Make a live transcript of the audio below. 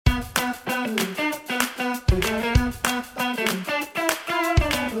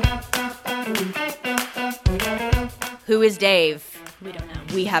Who is Dave? We don't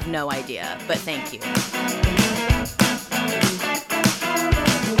know. We have no idea, but thank you.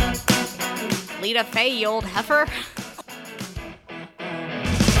 Lita Faye, you old heifer.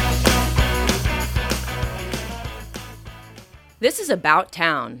 This is About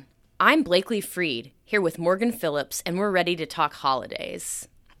Town. I'm Blakely Freed, here with Morgan Phillips, and we're ready to talk holidays.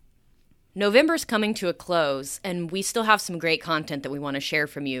 November's coming to a close, and we still have some great content that we want to share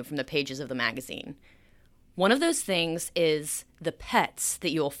from you from the pages of the magazine. One of those things is the pets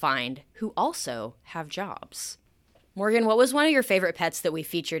that you'll find who also have jobs. Morgan, what was one of your favorite pets that we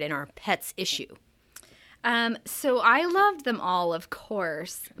featured in our pets issue? So I loved them all, of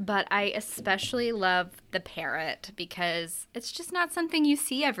course, but I especially love the parrot because it's just not something you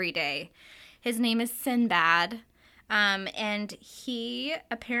see every day. His name is Sinbad, and he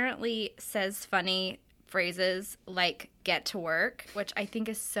apparently says funny phrases like "get to work," which I think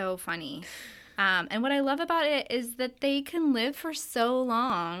is so funny. And what I love about it is that they can live for so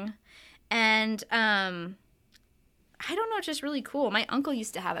long, and I don't know, it's just really cool. My uncle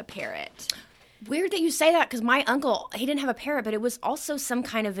used to have a parrot. Weird that you say that because my uncle, he didn't have a parrot, but it was also some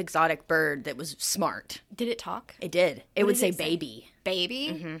kind of exotic bird that was smart. Did it talk? It did. It would say baby. Baby?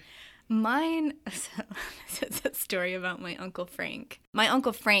 Mm-hmm. Mine, this is a story about my Uncle Frank. My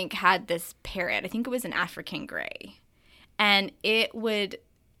Uncle Frank had this parrot. I think it was an African gray. And it would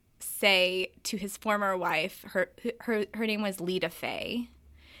say to his former wife, her name was Lita Faye.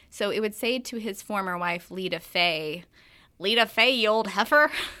 So it would say to his former wife, Lita Faye, you old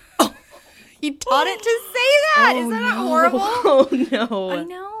heifer. He taught it to say that. Isn't that horrible? Oh, no. I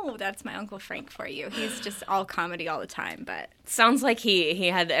know. That's my Uncle Frank for you. He's just all comedy all the time, but sounds like he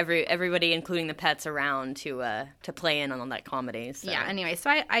had everybody, including the pets, around to play in on that comedy. So. Yeah, anyway, so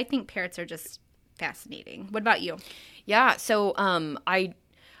I think parrots are just fascinating. What about you? Yeah, so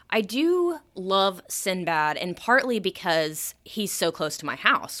I do love Sinbad, and partly because he's so close to my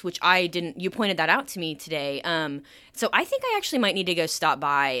house, which I didn't. You pointed that out to me today. So I think I actually might need to go stop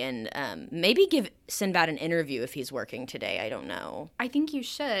by and maybe give Sinbad an interview if he's working today. I don't know. I think you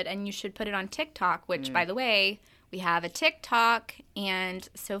should, and you should put it on TikTok, which, by the way, we have a TikTok, and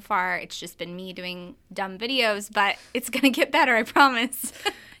so far it's just been me doing dumb videos, but it's going to get better, I promise.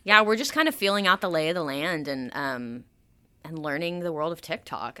 Yeah, we're just kind of feeling out the lay of the land and learning the world of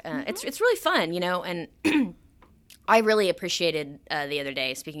TikTok. It's really fun, you know, and I really appreciated the other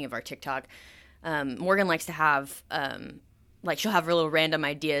day, speaking of our TikTok, Morgan likes to have, she'll have little random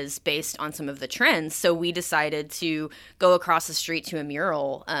ideas based on some of the trends. So we decided to go across the street to a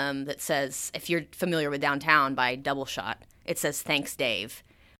mural that says, if you're familiar with Downtown by Double Shot, it says, "Thanks, Dave."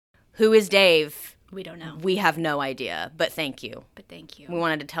 Who is Dave? We don't know. We have no idea, but thank you. But thank you. We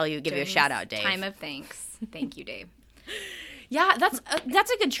wanted to give you a shout out, Dave. Time of thanks. Thank you, Dave. Yeah, that's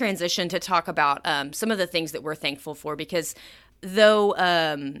a good transition to talk about some of the things that we're thankful for, because though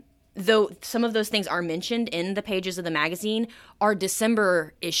some of those things are mentioned in the pages of the magazine, our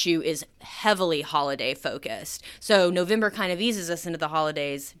December issue is heavily holiday focused. So November kind of eases us into the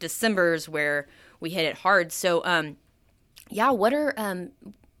holidays. December's where we hit it hard. So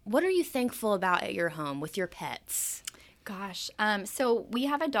what are you thankful about at your home with your pets? Gosh, so we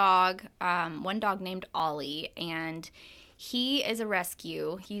have a dog, one dog named Ollie, and he is a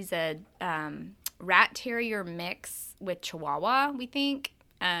rescue. He's a rat terrier mix with Chihuahua, we think.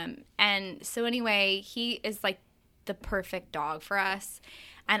 And so anyway, he is like the perfect dog for us.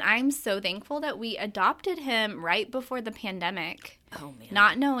 And I'm so thankful that we adopted him right before the pandemic. Oh, man.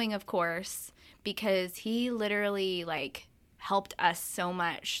 Not knowing, of course, because he literally helped us so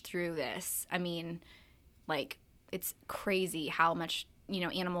much through this. I mean, it's crazy how much,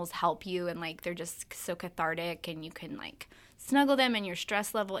 animals help you, and they're just so cathartic, and you can snuggle them and your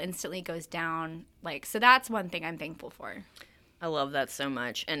stress level instantly goes down. So that's one thing I'm thankful for. I love that so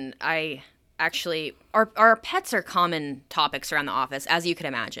much. And I actually, our pets are common topics around the office, as you can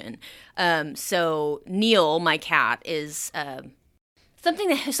imagine. So Neil, my cat, is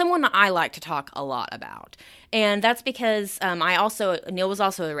someone I like to talk a lot about. And that's because Neil was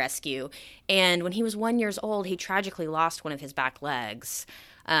also a rescue. And when he was 1 year old, he tragically lost one of his back legs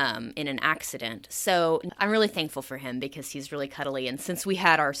in an accident. So I'm really thankful for him because he's really cuddly. And since we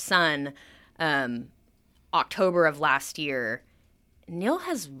had our son October of last year, Neil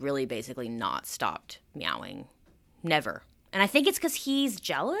has really basically not stopped meowing. Never. And I think it's because he's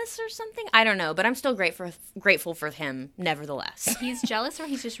jealous or something. I don't know, but I'm still grateful for him nevertheless. He's jealous, or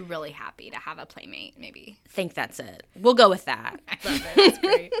he's just really happy to have a playmate, maybe? I think that's it. We'll go with that. I love it. That's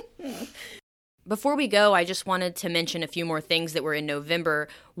great. Before we go, I just wanted to mention a few more things that were in November,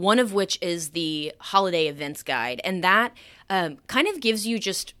 one of which is the holiday events guide. And that kind of gives you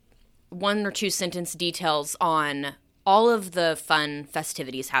just 1 or 2 sentence details on all of the fun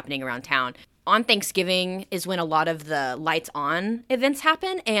festivities happening around town. On Thanksgiving is when a lot of the Lights On events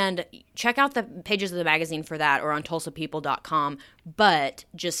happen, and check out the pages of the magazine for that or on tulsapeople.com. But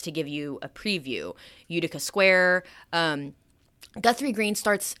just to give you a preview, Utica Square, Guthrie Green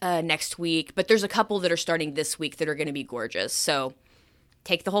starts next week, but there's a couple that are starting this week that are going to be gorgeous. So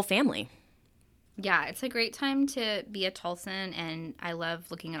take the whole family. Yeah, it's a great time to be a Tulsan, and I love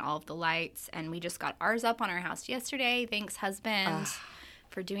looking at all of the lights. And we just got ours up on our house yesterday. Thanks, husband,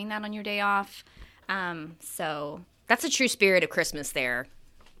 for doing that on your day off. So that's a true spirit of Christmas there.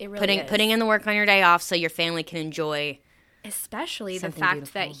 It really is. Putting in the work on your day off so your family can enjoy. Especially the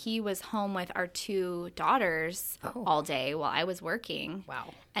fact that he was home with our 2 daughters all day while I was working.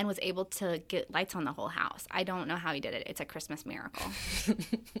 Wow. And was able to get lights on the whole house. I don't know how he did it. It's a Christmas miracle.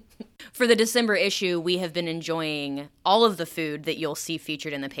 For the December issue, we have been enjoying all of the food that you'll see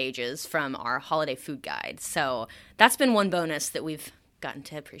featured in the pages from our holiday food guide. So that's been one bonus that we've gotten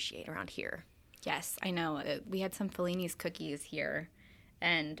to appreciate around here. Yes, I know. We had some Fellini's cookies here.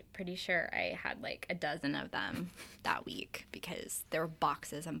 And pretty sure I had like a dozen of them that week because there were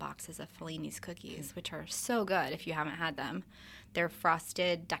boxes and boxes of Fellini's cookies, which are so good if you haven't had them. They're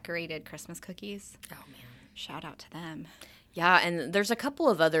frosted, decorated Christmas cookies. Oh, man. Shout out to them. Yeah, and there's a couple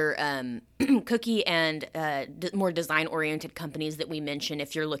of other cookie and more design-oriented companies that we mention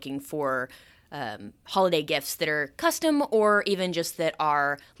if you're looking for holiday gifts that are custom or even just that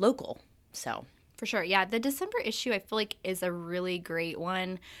are local. So... For sure. Yeah, the December issue I feel like is a really great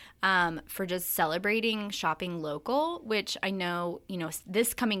one for just celebrating shopping local, which I know,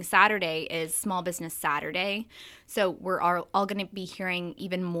 this coming Saturday is Small Business Saturday. So we're all going to be hearing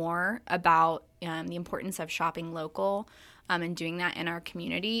even more about the importance of shopping local and doing that in our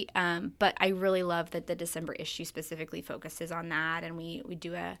community. But I really love that the December issue specifically focuses on that. And we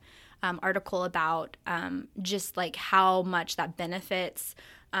do a article about just like how much that benefits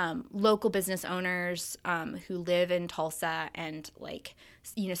local business owners who live in Tulsa, and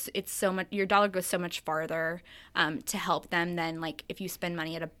it's so much, your dollar goes so much farther to help them than like if you spend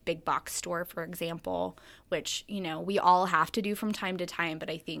money at a big box store, for example, which we all have to do from time to time. But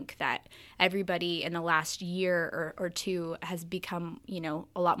I think that everybody in the last year or 2 has become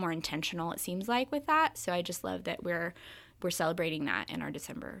a lot more intentional, it seems like, with that. So I just love that we're celebrating that in our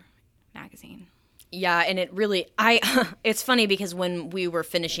December magazine. Yeah, and it really, it's funny because when we were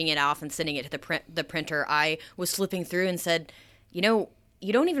finishing it off and sending it to the printer, I was flipping through and said, you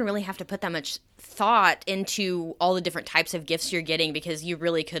don't even really have to put that much thought into all the different types of gifts you're getting, because you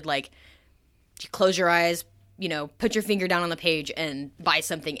really could close your eyes, put your finger down on the page and buy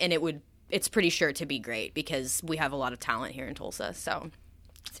something, and it's pretty sure to be great because we have a lot of talent here in Tulsa. So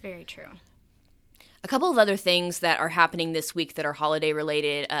it's very true. A couple of other things that are happening this week that are holiday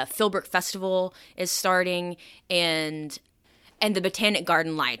related. Philbrook Festival is starting, and the Botanic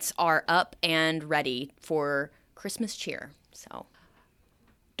Garden lights are up and ready for Christmas cheer. So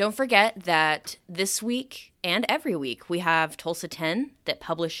don't forget that this week and every week we have Tulsa 10 that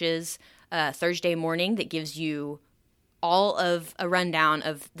publishes Thursday morning that gives you all of a rundown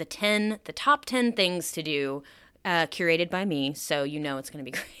of the top 10 things to do, curated by me. So it's going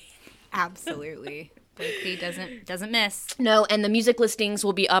to be great. Absolutely. Blakely doesn't miss. No, and the music listings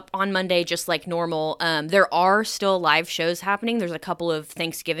will be up on Monday just like normal. There are still live shows happening. There's a couple of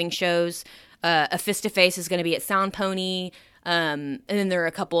Thanksgiving shows. A Face-to-Face is going to be at Sound Pony. And then there are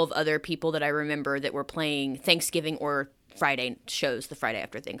a couple of other people that I remember that were playing Thanksgiving or Friday shows the Friday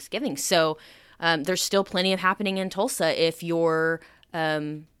after Thanksgiving. So there's still plenty of happening in Tulsa if you're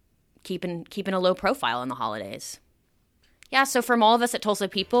keeping a low profile in the holidays. Yeah, so from all of us at Tulsa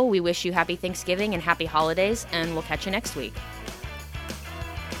People, we wish you happy Thanksgiving and happy holidays, and we'll catch you next week.